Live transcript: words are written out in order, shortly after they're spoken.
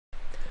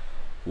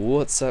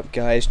What's up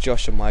guys,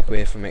 Josh and Michael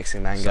here from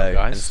Mixing Mango,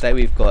 guys? and today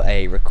we've got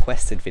a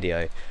requested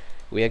video.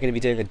 We are going to be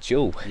doing a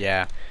duel.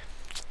 Yeah,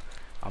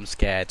 I'm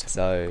scared.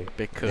 So,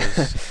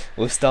 because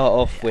we'll start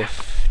off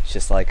with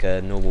just like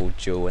a normal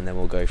duel and then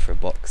we'll go for a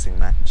boxing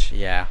match.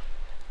 yeah,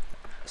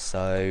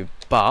 So,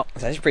 but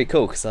it's actually pretty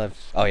cool because but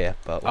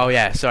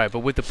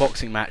with the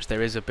boxing match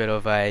there is a bit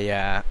of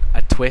a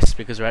twist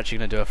because we're actually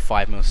going to do a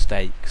 5mm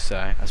stake,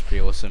 so that's pretty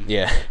awesome.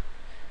 Yeah.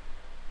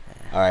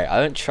 Alright, I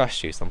don't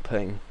trust you, so I'm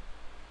putting...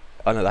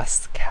 Oh no,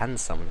 that's can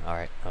summon.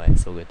 Alright,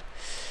 it's all good.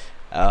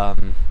 We're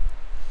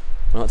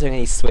not doing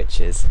any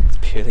switches, it's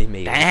purely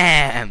me.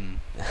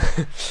 Damn!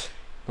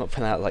 Not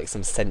putting out like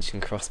some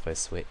Sentient crossbow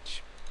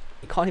switch.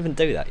 You can't even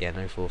do that, yeah,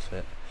 no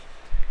forfeit.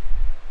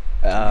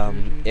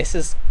 This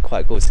is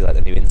quite cool to see like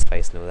the new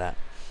interface and all that.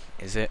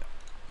 Is it?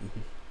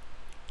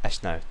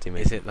 Actually no, do me.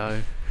 Is it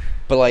though?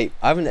 But like,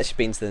 I haven't actually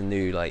been to the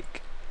new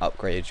like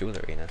upgraded Duel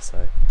Arena,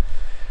 so...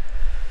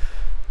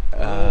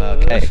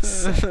 okay.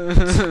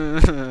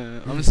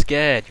 I'm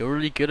scared. You're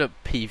really good at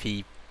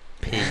PvP.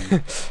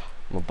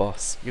 I'm a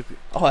boss. You're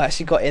Oh, I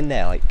actually got in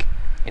there like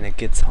in a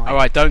good time.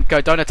 Alright, don't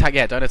attack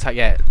yet. Don't attack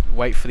yet.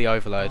 Wait for the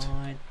overload.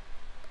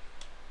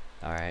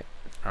 Alright.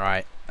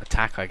 Alright,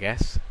 attack, I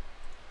guess.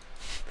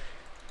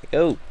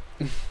 Oh,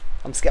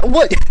 I'm scared.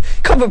 What?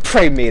 Come and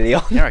pray me,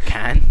 Leon. Yeah, I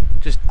can.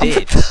 Just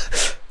did.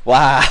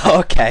 Wow.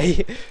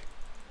 Okay.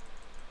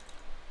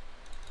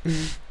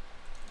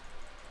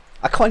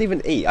 I can't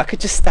even eat. I could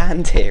just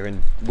stand here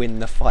and win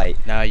the fight.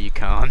 No, you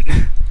can't.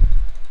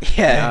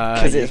 Yeah,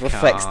 because it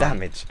reflects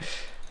damage.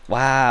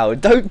 Wow,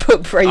 don't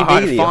put pray me,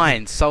 Alright, Leon.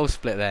 fine. Soul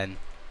split then.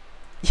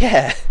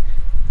 Yeah.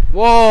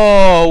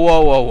 Whoa,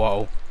 whoa, whoa,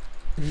 whoa.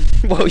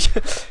 Well,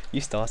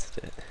 you started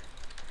it.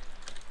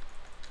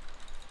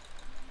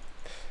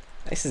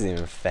 This isn't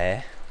even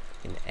fair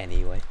in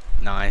any way.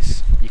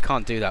 Nice. You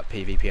can't do that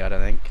PvP, I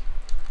don't think.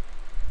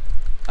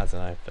 I don't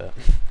know, but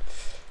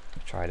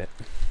I've tried it.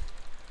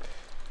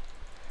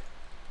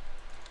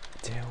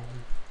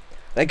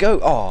 There go.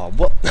 Oh,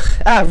 what?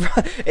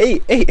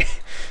 Eat.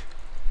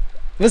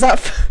 Was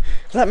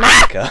that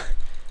massacre?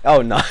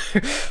 Oh no.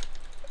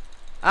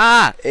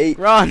 Ah! Eat.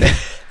 Run!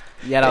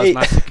 Yeah, that was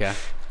massacre.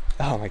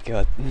 Oh my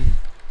god.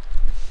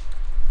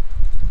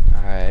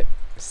 Alright,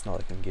 it's not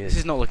looking good. This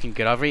is not looking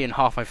good. I've eaten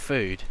half my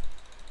food.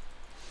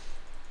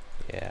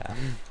 Yeah.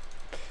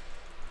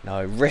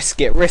 No, risk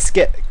it.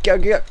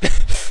 Go.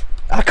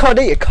 I can't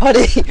eat.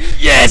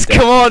 Yes,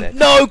 come on!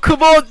 No,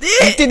 come on!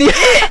 Did you?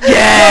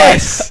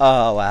 Yes!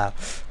 Oh wow.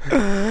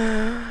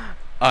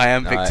 I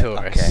am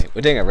victorious. Okay,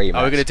 we're doing a rematch.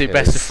 Are we going to do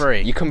best of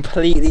 3? You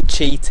completely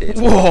cheated.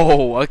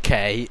 Whoa,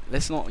 okay.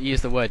 Let's not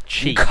use the word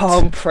cheat. You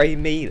can't pray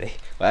melee.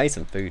 Well, I need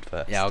some food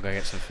first. Yeah, I'll go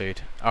get some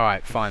food.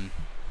 Alright, fine.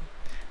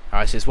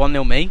 Alright, so it's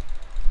 1-0 me.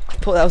 I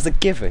thought that was a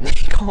given. You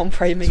can't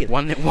pray melee.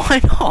 1-0.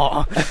 Why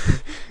not?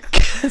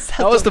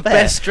 That was the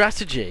best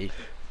strategy.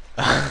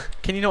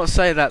 Can you not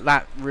say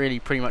that really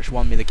pretty much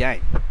won me the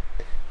game?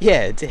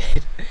 Yeah, it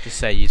did. Just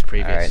say use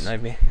previous. Alright, no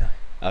me.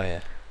 Oh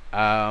yeah.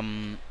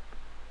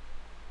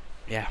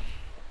 Yeah.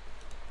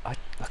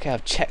 Okay,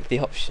 I've checked the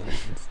options.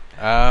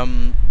 Yeah,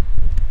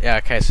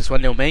 okay, so it's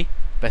 1-0 me.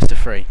 Best of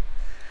 3.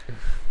 Yeah.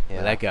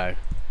 Well, there go.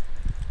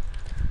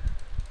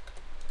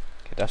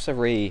 Okay, do I have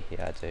to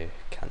yeah, I do.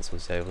 Cancel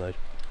the overload.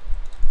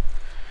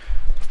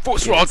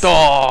 Force Yes.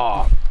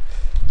 Radar!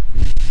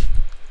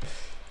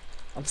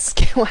 I'm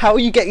scared. How are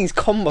you getting these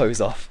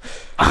combos off?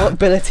 What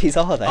abilities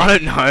are they? I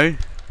don't know.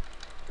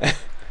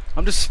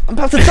 I'm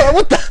about to die.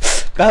 What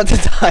the? About to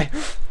die.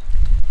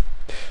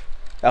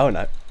 Oh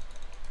no.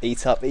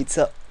 Eat up. No,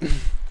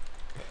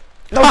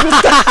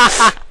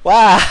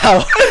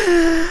 wow.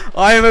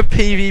 I am a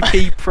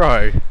PvP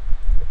pro.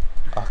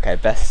 Okay,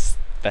 best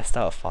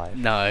out of 5.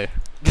 No.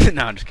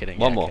 No, I'm just kidding.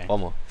 One Yeah, more. okay. One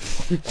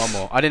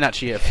more. I didn't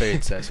actually eat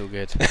food, so it's all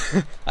good.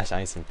 Actually, I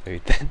need some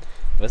food then.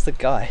 Where's the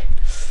guy?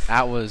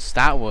 That was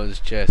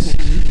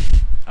just...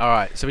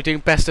 Alright, so we're doing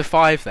best of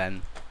 5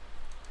 then.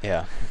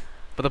 Yeah.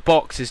 But the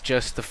box is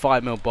just... The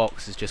 5mm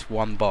box is just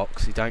one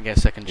box. You don't get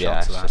a second Yeah,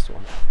 chance it's of that. just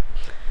one.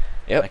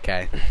 Yep.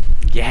 Okay.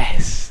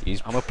 Yes.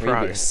 Use I'm a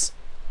previous.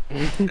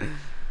 Alright,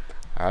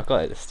 I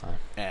got it this time.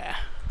 Yeah.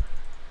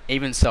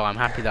 Even so, I'm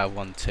happy that I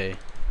won 2.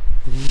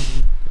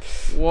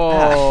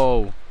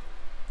 Whoa.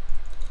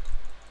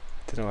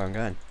 Don't know where I'm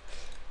going.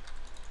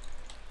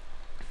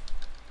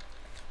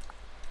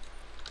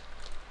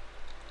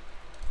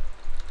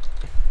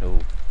 Oh,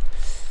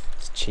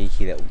 it's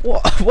cheeky. That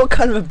what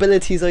kind of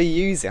abilities are you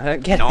using? I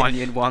don't get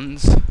Onion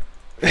ones.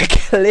 it.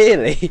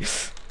 Clearly,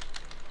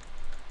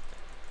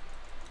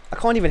 I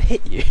can't even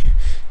hit you.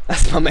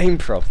 That's my main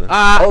problem.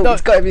 Oh, no,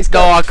 it's got him.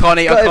 no, I can't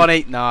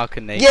eat. No, I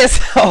couldn't eat.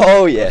 Yes.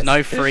 Oh, yes. There's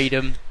no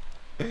freedom.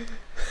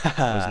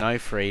 There's no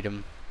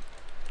freedom.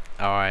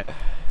 Alright.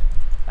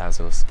 That was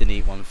awesome. Didn't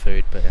eat one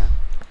food, but yeah.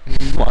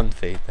 One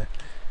feed there.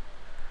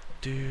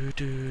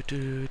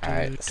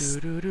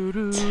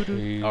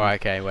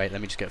 Alright, okay, wait,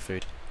 let me just get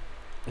food.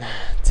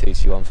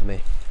 2-2-1 for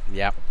me.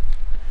 Yep.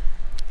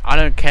 I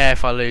don't care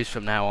if I lose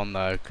from now on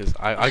though, because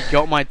I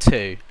got my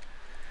 2.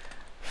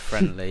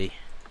 Friendly.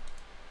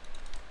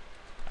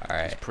 Alright.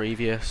 Alright.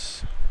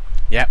 Previous.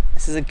 Yep.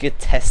 This is a good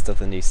test of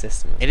the new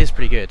system. It is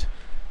pretty good.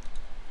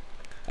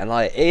 And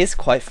like, it is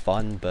quite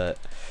fun, but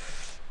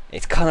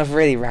it's kind of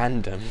really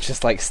random.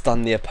 Just like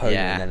stun the opponent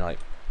and then like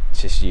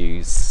just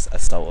use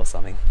assault or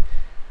something.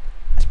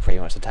 That's pretty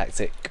much the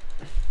tactic.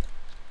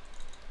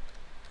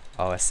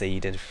 Oh, I see you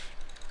did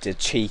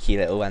cheeky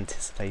little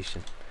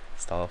anticipation.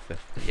 Start off with.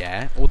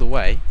 Yeah, all the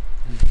way.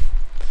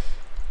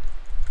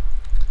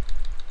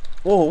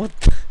 Whoa,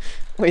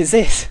 what is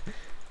this?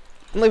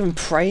 I'm not even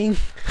praying.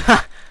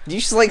 Did you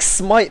just like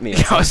smite me?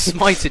 I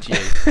smited you.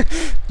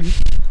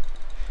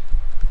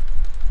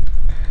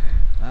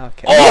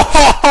 Okay.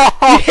 Oh!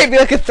 You hit me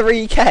like a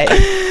 3k.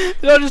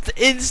 Did I just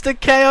insta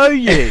KO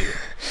you?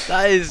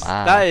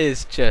 That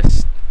is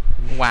just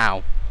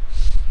wow.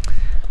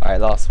 Alright,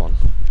 last one.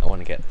 I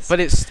want to get this. But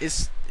it's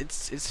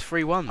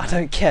 3-1. I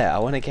don't care. I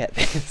want to get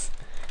this.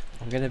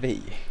 I'm gonna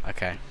beat you.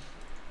 Okay.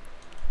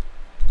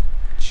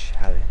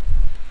 Challenge.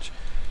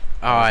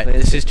 Alright,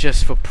 this is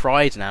just for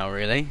pride now,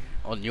 really,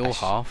 on your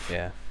half.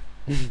 Yeah.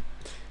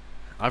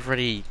 I've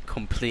already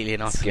completely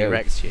and utterly Skill.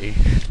 wrecked you.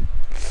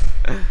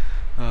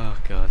 Oh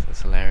god,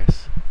 that's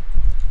hilarious.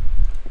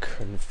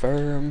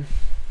 Confirm.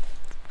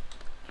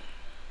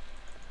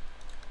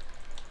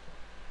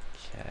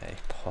 Okay,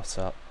 pot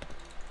up.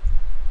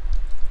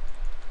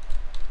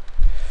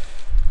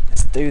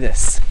 Let's do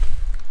this.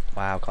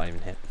 Wow, can't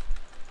even hit.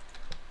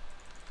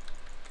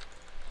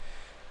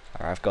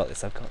 Alright, I've got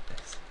this.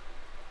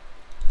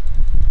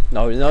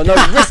 No,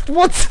 wrist,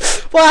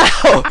 what?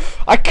 Wow!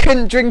 I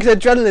couldn't drink the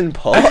adrenaline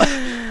pot.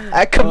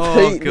 That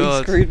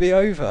completely screwed me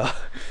over.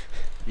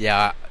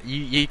 Yeah,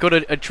 you got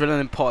an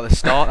adrenaline pot at the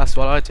start, that's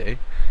what I do.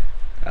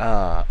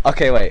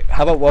 Okay, wait,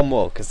 how about one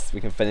more, because we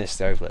can finish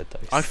the overload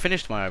dose. I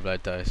finished my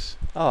overload dose.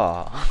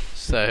 Ah.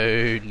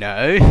 So,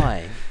 no.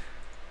 Why?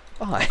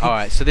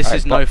 Alright, so this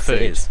is no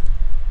food.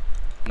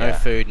 No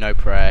food, no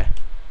prayer.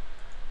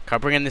 Can I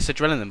bring in this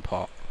adrenaline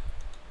pot?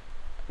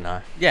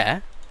 No. Yeah.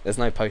 There's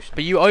no potion.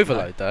 But you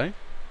overload though.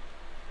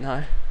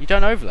 No. You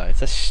don't overload.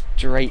 It's a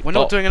straight We're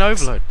not doing an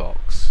overload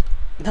box.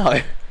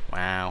 No.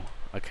 Wow.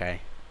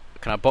 Okay.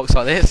 Can I box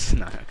like this?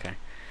 No. Okay.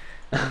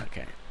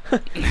 Okay.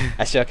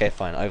 Actually, okay,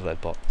 fine.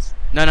 Overload box.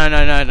 No.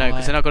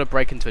 Because then I've got to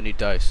break into a new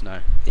dose.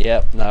 No.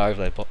 Yep. No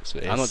overload box.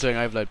 I'm not doing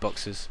overload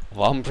boxes.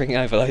 Well, I'm bringing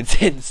overloads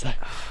in, so.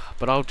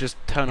 But I'll just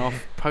turn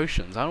off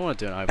potions. I don't want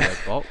to do an overload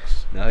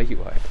box. No, you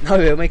won't. No,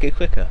 it'll make it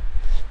quicker.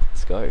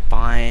 Let's go.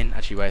 Fine.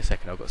 Actually, wait a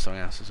second. I've got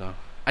something else as well.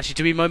 Actually,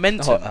 do we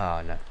momentum?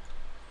 Oh no.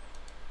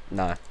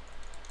 No.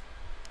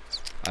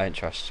 I don't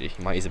trust you.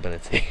 You might use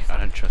ability. I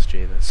don't trust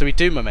you either. So we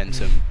do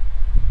momentum.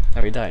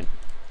 No, we don't.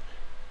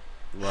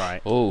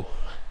 Right. Oh.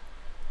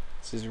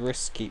 This is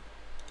risky.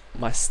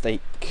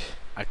 Mistake.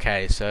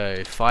 Okay,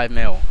 so 5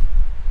 mil.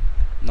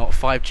 Not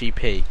 5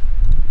 GP.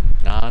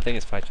 Nah, I think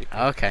it's 5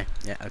 GP. Okay.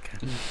 Yeah, okay.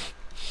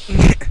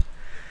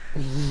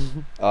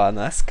 Oh,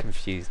 no, that's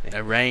confused me. No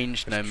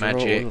range, no Withdraw all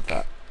magic, of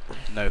that.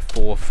 no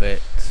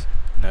forfeit,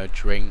 no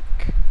drink,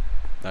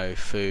 no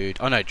food.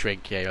 Oh, no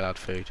drink, yeah, you're allowed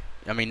food.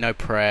 I mean, no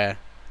prayer.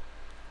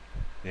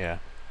 Yeah.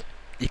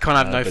 You can't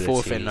have No no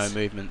forfeit, no abilities.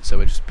 movement, so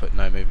we'll just put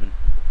no movement.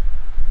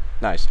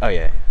 Nice. Oh,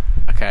 yeah.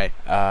 Okay.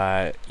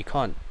 You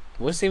can't.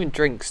 What does even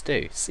drinks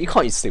do? You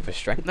can't use super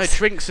strength. No,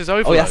 drinks is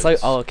overloads. Oh, yeah,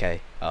 so. Oh,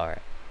 okay.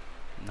 Alright.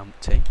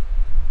 Numpty.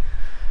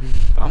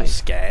 I'm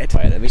scared.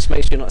 Right, let me just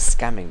make sure you're not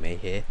scamming me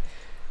here.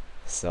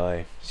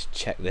 So, just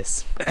check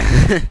this.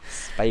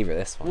 Favourite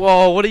this one.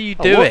 Whoa, what are you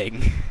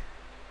doing?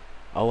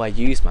 Oh, I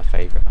used my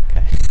favourite.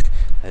 Okay.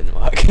 That didn't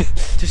work.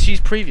 Just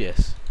use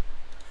previous.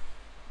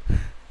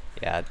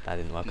 Yeah, that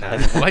didn't work. No.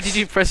 Why did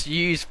you press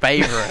use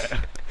favourite?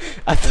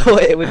 I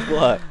thought it would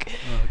work.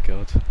 Oh,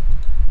 God.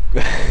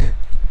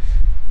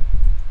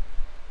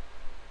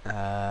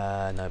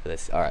 No, but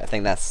this. Alright, I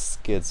think that's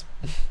good.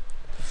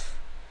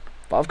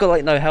 But I've got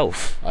like no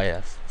health. Oh,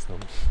 yes. That's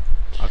normal.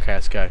 Okay,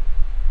 let's go.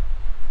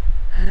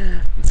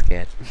 I'm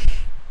scared.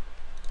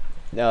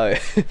 No.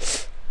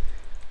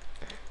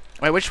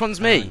 Wait, which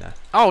one's me? No.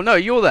 Oh, no,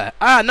 you're there.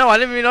 Ah, no, I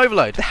didn't mean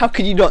overload. How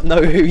can you not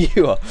know who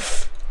you are?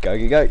 Go.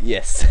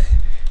 Yes.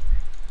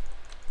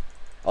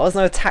 Oh, there's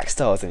no attack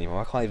styles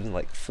anymore. I can't even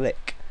like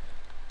flick.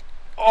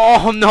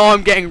 Oh, no,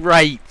 I'm getting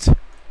raped.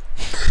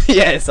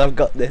 Yes, I've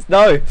got this.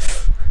 No.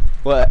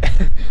 What?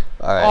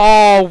 Alright.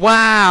 Oh,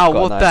 wow.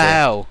 What an the idea.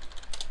 hell?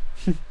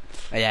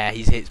 Yeah,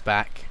 he's hits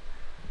back.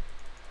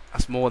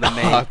 That's more than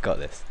me. I've got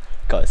this.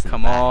 Got this.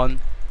 Come on.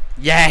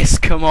 Yes,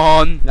 come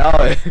on.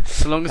 No.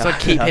 So long as I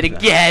keep No, hitting. no.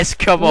 Yes,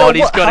 come No, on.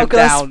 He's what? got How him can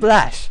I down.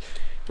 splash?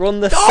 We're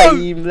on the No!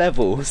 same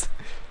levels.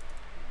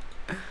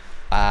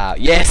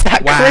 Yes,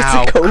 that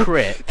Wow, critical.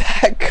 crit.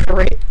 That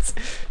crit.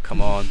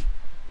 Come on.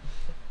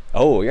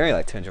 Oh, you're only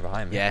like 200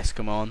 behind me. Yes,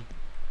 come on.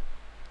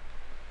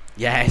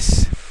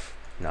 Yes.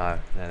 No,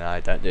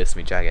 don't do this to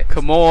me, Jag it.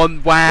 Come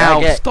on. Wow.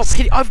 Drag it. Stop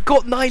hitting. I've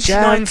got 99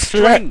 Jam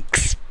strength.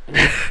 flex.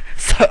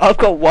 So I've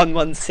got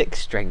 116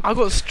 strength. I've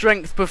got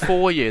strength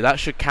before you. That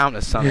should count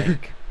as something.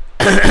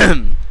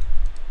 Come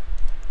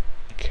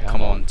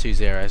on. 2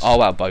 zeros. Oh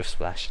wow, both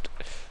splashed.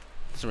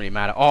 Doesn't really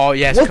matter. Oh,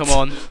 yes. What? Come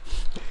on.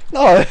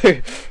 No,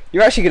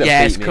 you're actually gonna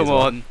Yes, beat me come as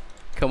well. on.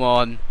 Come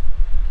on.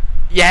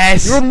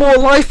 Yes. You're on more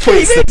life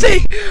points than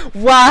me.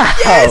 Wow.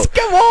 Yes.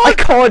 Come on. I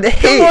can't hit.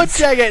 Come on,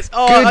 Jagex.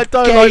 Oh, Good I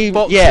don't game. like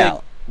boxing. Yeah.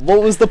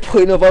 What was the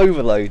point of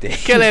overloading?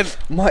 Kill him.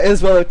 Might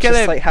as well have Kill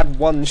just him. like had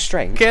one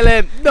strength. Kill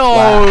him. No.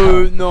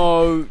 Wow.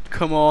 No.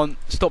 Come on.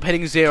 Stop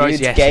hitting zeros.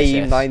 Good Yes. game.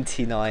 Yes.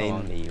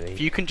 99 melee. If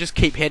you can just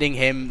keep hitting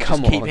him,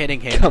 Come just on. keep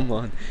hitting him. Come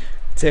on.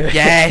 Do it.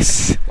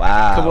 Yes.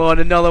 Wow. Come on,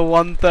 another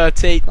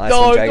 130. Nice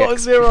No, one, not a Jagex.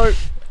 0.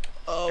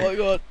 Oh my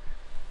god.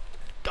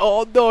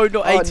 Oh no,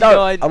 not Oh,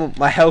 89. no.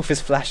 My health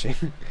is flashing.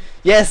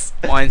 Yes.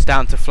 Mine's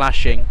down to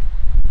flashing.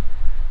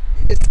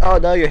 Oh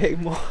no, you're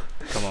hitting more.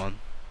 Come on.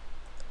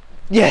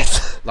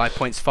 Yes. Life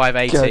points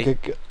 580. Go, go,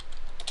 go.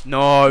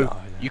 No, No.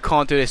 you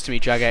can't do this to me,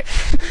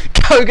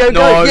 Jagex. Go, go, No.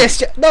 go.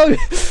 Yes. No.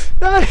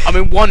 No. I'm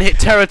in one-hit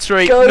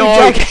territory. Go, No.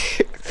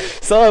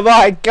 Jagex. So am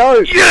I. Go.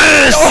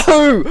 Yes.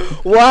 No.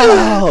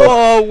 Wow.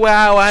 Oh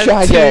wow, I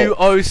had Jagex.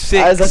 206.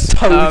 That is a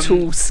total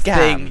scam.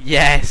 Thing.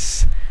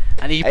 Yes.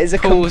 And he That is a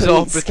pulls complete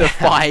off with the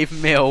scam.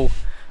 5 mil.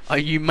 Are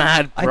you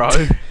mad, bro?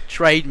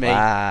 Trade me.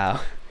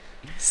 Wow.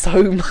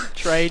 So much.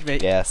 Trade me.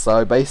 Yeah.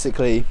 So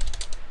basically,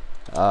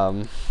 all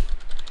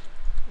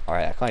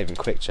right. I can't even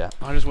quick chat.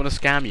 I just want to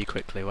scam you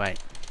quickly. Wait.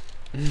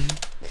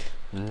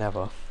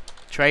 Never.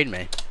 Trade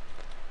me.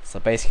 So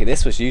basically,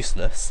 this was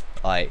useless.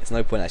 Like, there's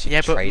no point actually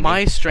Yeah, but trading.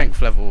 my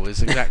strength level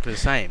is exactly the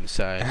same.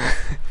 So,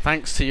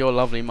 thanks to your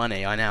lovely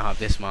money, I now have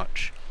this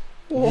much.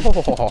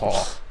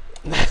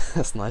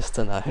 That's nice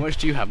to know. How much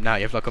do you have now?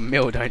 You have like a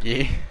mil, don't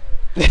you?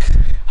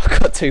 I've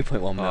got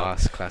 2.1 Oh, mil.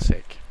 that's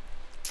classic.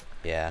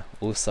 Yeah.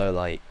 Also,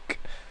 like,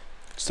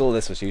 just all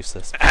this was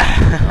useless.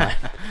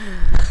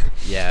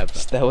 Yeah,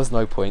 but There was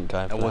no point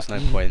going. there for was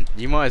that. no point.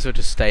 You might as well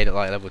just stayed at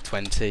like level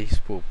 20.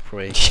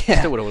 Probably. Yeah.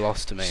 Still would have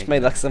lost to me. Just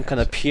made like some kind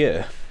of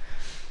pure.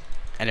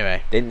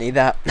 Anyway. Didn't need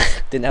that.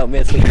 Didn't help me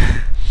at all.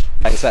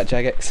 Thanks for that,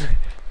 Jagex.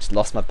 Just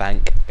lost my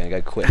bank. Gonna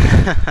go quit.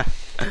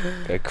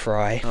 Go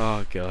cry.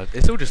 Oh god,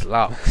 it's all just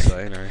luck, so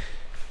you know.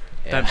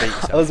 Yeah. Don't beat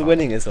yourself I was up.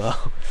 winning as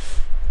well.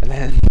 And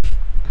then,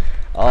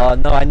 oh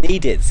no, I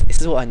needed.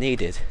 This is what I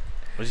needed.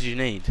 What did you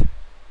need?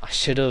 I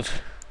should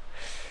have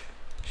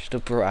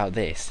brought out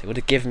this. It would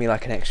have given me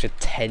like an extra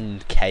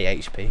 10k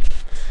HP.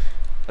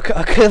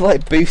 I could have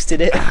like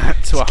boosted it To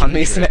Just give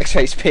me 100. some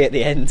extra HP at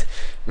the end.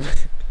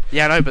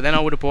 Yeah, no, but then I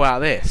would have brought out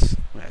this.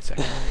 Wait a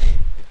second.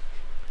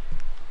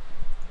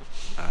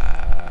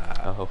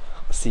 Oh,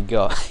 what's he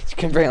got? You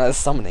can bring like a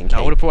summoning No, I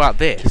key. would have brought out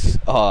this.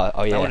 Oh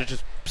I would yeah. have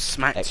just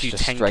smacked you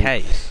Extra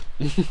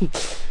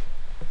 10k.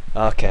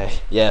 Okay,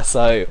 yeah.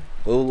 So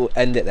we'll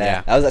end it there.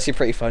 Yeah. That was actually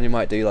pretty fun. We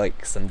might do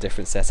like some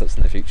different setups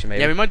in the future,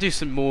 maybe. Yeah, we might do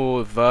some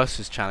more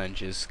versus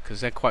challenges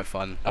because they're quite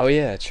fun. Oh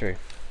yeah, true.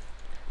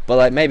 But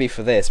like maybe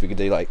for this we could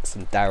do like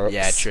some Darrock's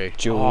Yeah, true.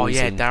 duels. Oh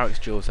yeah, and, Darrock's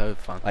duels are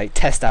fun. like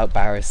test out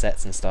Barrow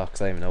sets and stuff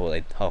because I don't even know what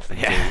they half of them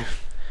Yeah. do.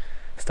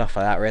 Stuff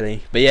like that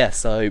really. But yeah,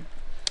 so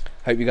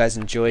hope you guys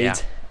enjoyed Yeah.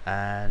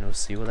 and we'll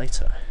see you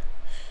later.